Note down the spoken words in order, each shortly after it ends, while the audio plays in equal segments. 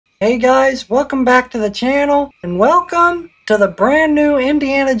Hey guys, welcome back to the channel, and welcome to the brand new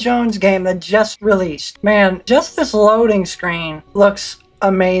Indiana Jones game that just released. Man, just this loading screen looks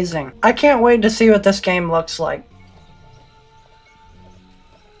amazing. I can't wait to see what this game looks like.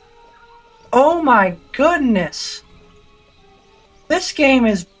 Oh my goodness! This game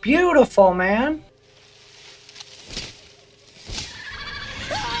is beautiful, man!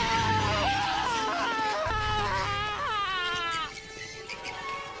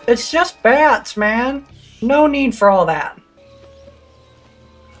 It's just bats, man. No need for all that.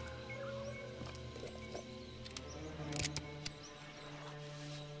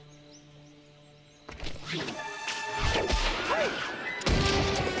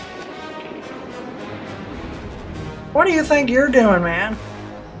 What do you think you're doing, man?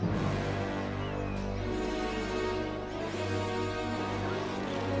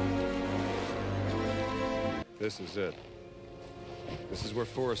 This is it. This is where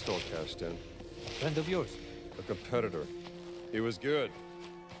Forrestal cashed in. Friend of yours? A competitor. He was good.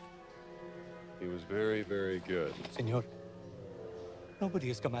 He was very, very good. Senor, nobody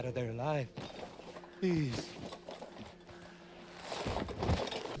has come out of there alive. Please.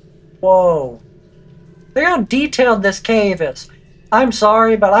 Whoa. Look how detailed this cave is. I'm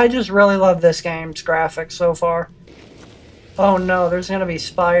sorry, but I just really love this game's graphics so far. Oh no, there's gonna be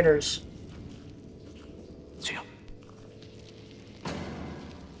spiders.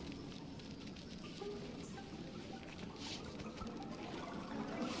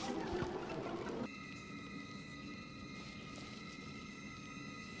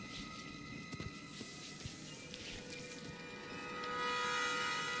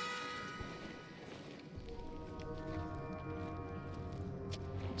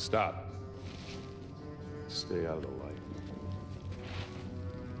 Stop. Stay out of the light.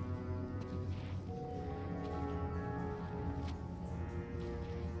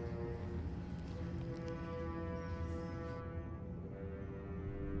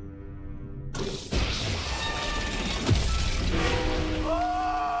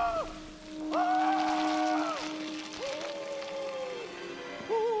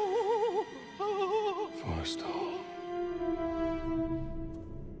 Forrestal.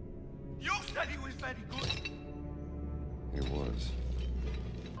 You said he was very good. He was.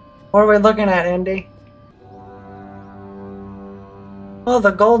 What are we looking at, Indy? Oh,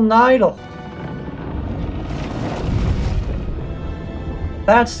 the golden idol.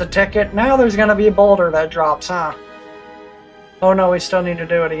 That's the ticket. Now there's gonna be a boulder that drops, huh? Oh no, we still need to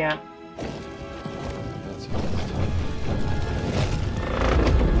do it again. That's it.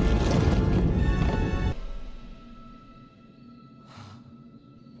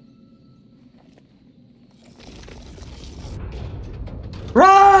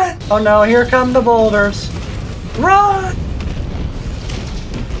 Run! Oh no, here come the boulders. Run!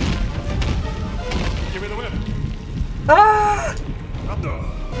 Give me the whip. Ah!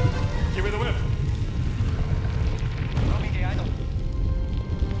 Give me the whip.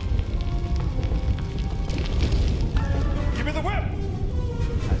 Give me the whip.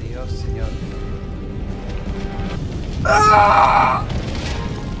 Adios, senor. Ah!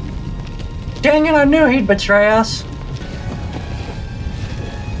 Dang it, I knew he'd betray us.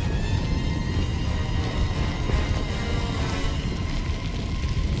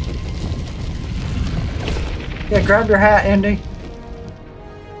 Yeah, grab your hat, Indy.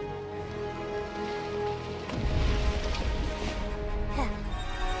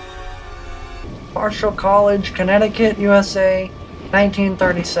 Marshall College, Connecticut, USA,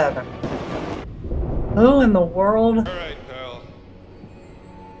 1937. Who in the world? All right, pal.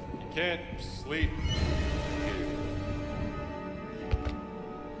 You can't sleep here.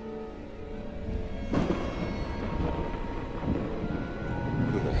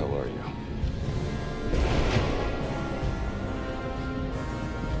 Who the hell are you?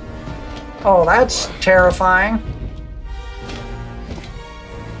 Oh, that's terrifying.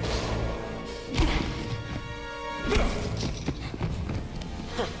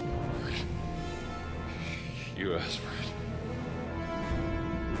 You asked for it.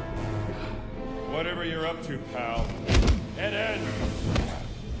 Whatever you're up to, pal. Ed.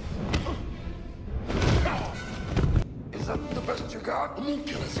 Is that the best you got?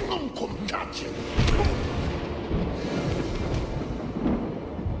 Homunculus, non contacti.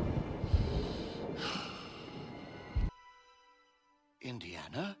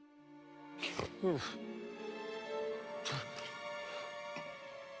 Indiana?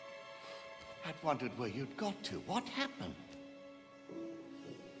 I'd wondered where you'd got to. What happened?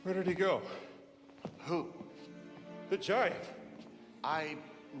 Where did he go? Who? The giant. I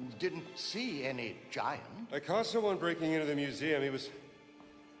didn't see any giant. I caught someone breaking into the museum. He was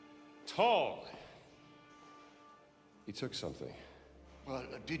tall. He took something. Well,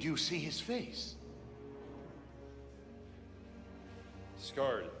 did you see his face?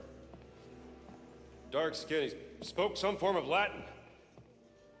 Scarred. Dark skin. He spoke some form of Latin.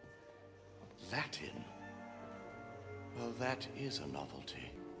 Latin? Well, that is a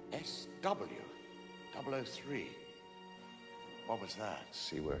novelty. SW 003. What was that?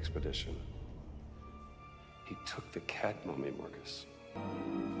 Siwa expedition. He took the cat mummy, Marcus.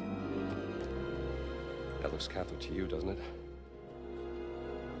 That looks Catholic to you, doesn't it?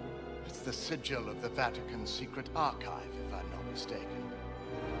 It's the sigil of the Vatican Secret Archive, if I'm not mistaken.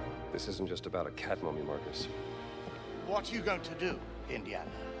 This isn't just about a cat mummy, Marcus. What are you going to do, Indiana?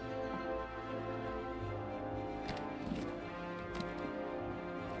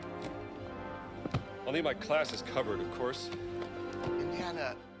 I'll need my classes covered, of course.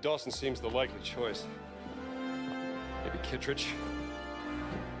 Indiana... Dawson seems the likely choice. Maybe Kittredge?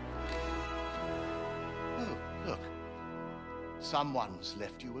 Oh, look. Someone's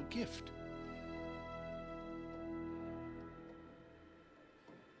left you a gift.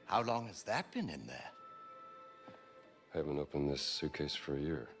 How long has that been in there? I haven't opened this suitcase for a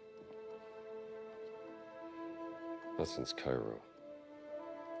year. Not since Cairo.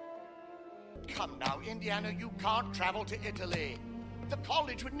 Come now, Indiana, you can't travel to Italy. The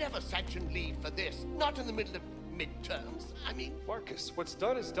college would never sanction leave for this. Not in the middle of midterms. I mean... Marcus, what's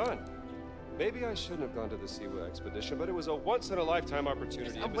done is done. Maybe I shouldn't have gone to the Siwa expedition, but it was a once-in-a-lifetime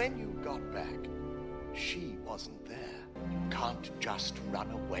opportunity. And when you got back, she wasn't there. You can't just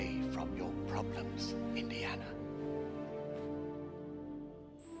run away from your problems, Indiana.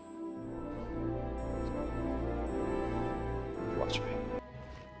 Watch me.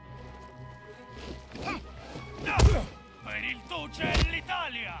 Per il duce e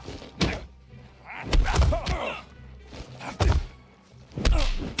l'Italia!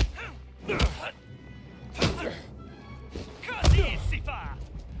 Così si fa!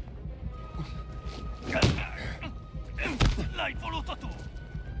 L'hai voluto tu!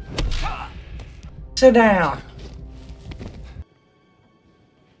 Sit down.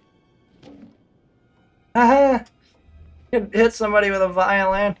 Haha. Could hit somebody with a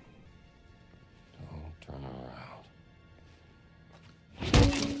violin. Don't turn around.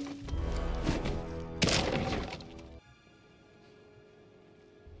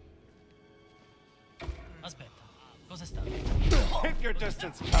 Aspetta, cosa sta? Keep your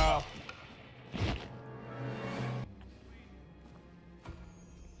distance, pal.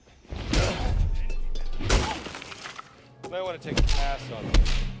 Might want to take a pass on me.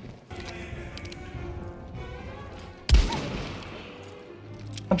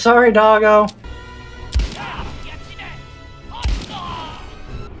 I'm sorry, doggo.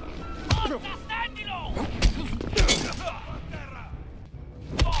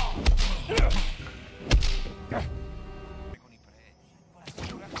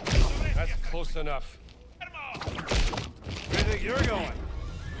 That's close enough. Where do you think you're going?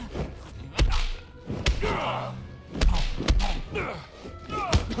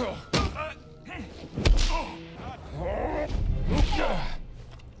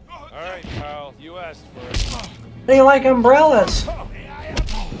 All right, pal. You asked for it. They like umbrellas.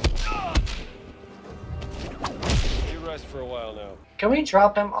 You rest for a while now. Can we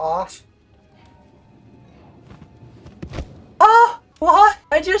drop him off? Oh, what?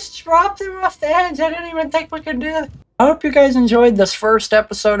 I just dropped him off the edge. I didn't even think we could do that. I hope you guys enjoyed this first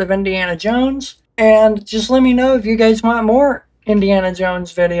episode of Indiana Jones. And just let me know if you guys want more Indiana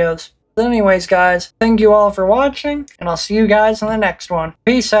Jones videos. But anyways, guys, thank you all for watching. And I'll see you guys in the next one.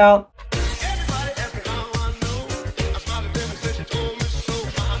 Peace out.